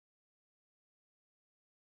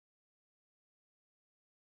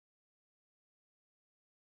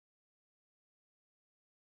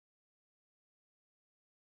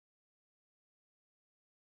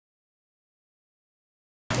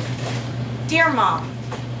Dear Mom,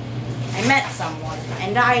 I met someone,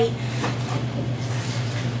 and I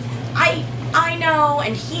know,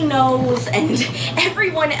 and he knows, and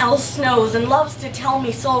everyone else knows and loves to tell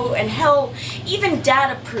me so, and hell, even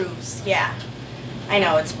Dad approves. Yeah, I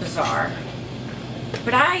know, it's bizarre.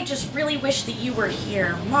 But I just really wish that you were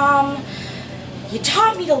here. Mom, you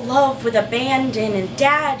taught me to love with abandon, and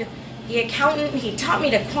Dad, the accountant, he taught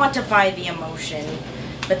me to quantify the emotion.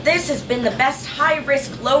 But this has been the best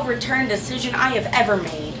high-risk, low-return decision I have ever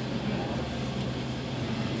made.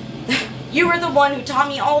 You were the one who taught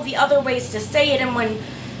me all the other ways to say it, and when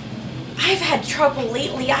I've had trouble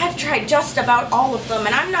lately, I've tried just about all of them,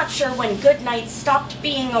 and I'm not sure when good night stopped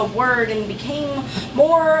being a word and became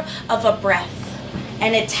more of a breath,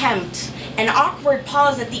 an attempt, an awkward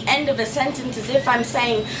pause at the end of a sentence as if I'm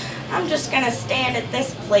saying, I'm just gonna stand at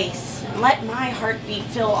this place and let my heartbeat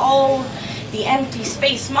fill all the empty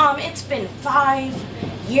space. Mom, it's been 5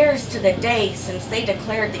 years to the day since they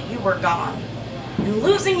declared that you were gone. And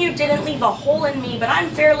losing you didn't leave a hole in me, but I'm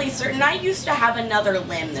fairly certain I used to have another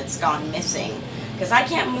limb that's gone missing, because I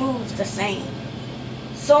can't move the same.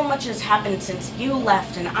 So much has happened since you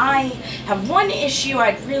left, and I have one issue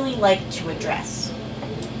I'd really like to address.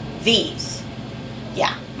 These.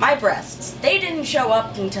 Yeah, my breasts. They didn't show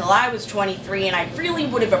up until I was 23, and I really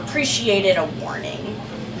would have appreciated a warning.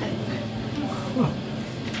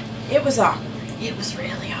 It was awkward. It was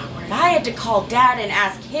really awkward. I had to call Dad and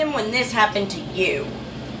ask him when this happened to you.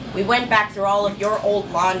 We went back through all of your old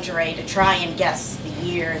lingerie to try and guess the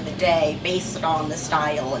year, the day, based on the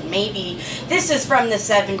style, and maybe this is from the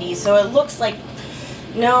 70s, so it looks like...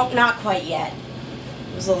 No, not quite yet.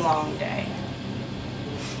 It was a long day.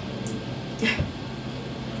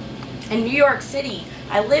 In New York City,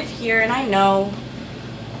 I live here, and I know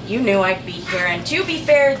you knew I'd be here, and to be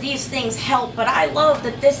fair, these things help, but I love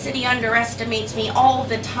that this city underestimates me all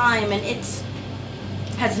the time, and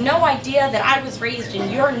has no idea that I was raised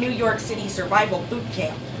in your New York City survival boot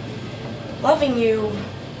camp. Loving you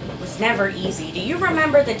was never easy. Do you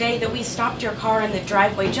remember the day that we stopped your car in the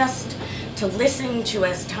driveway just to listen to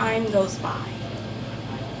as time goes by?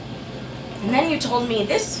 And then you told me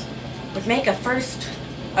this would make a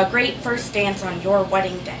great first dance on your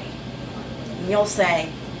wedding day. And you'll say,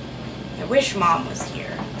 I wish Mom was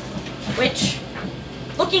here. Which,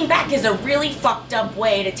 looking back, is a really fucked up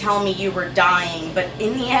way to tell me you were dying, but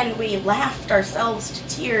in the end we laughed ourselves to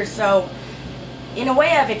tears, so in a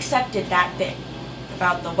way I've accepted that bit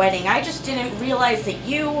about the wedding. I just didn't realize that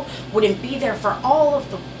you wouldn't be there for all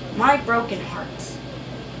of my broken hearts,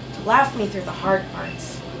 to laugh me through the hard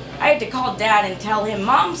parts. I had to call Dad and tell him,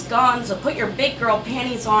 Mom's gone, so put your big girl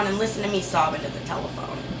panties on and listen to me sob into the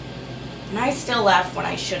telephone. And I still laugh when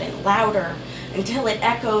I shouldn't, louder, until it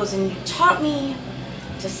echoes, and you taught me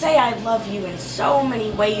to say I love you in so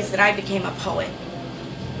many ways that I became a poet.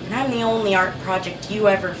 And I'm the only art project you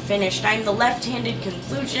ever finished. I'm the left-handed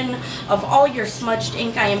conclusion of all your smudged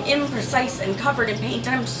ink. I am imprecise and covered in paint,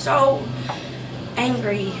 and I'm so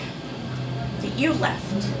angry that you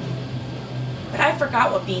left. But I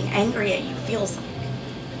forgot what being angry at you feels like.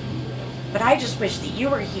 But I just wish that you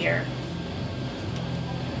were here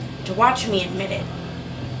to watch me admit it,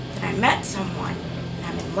 that I met someone and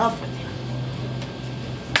I'm in love with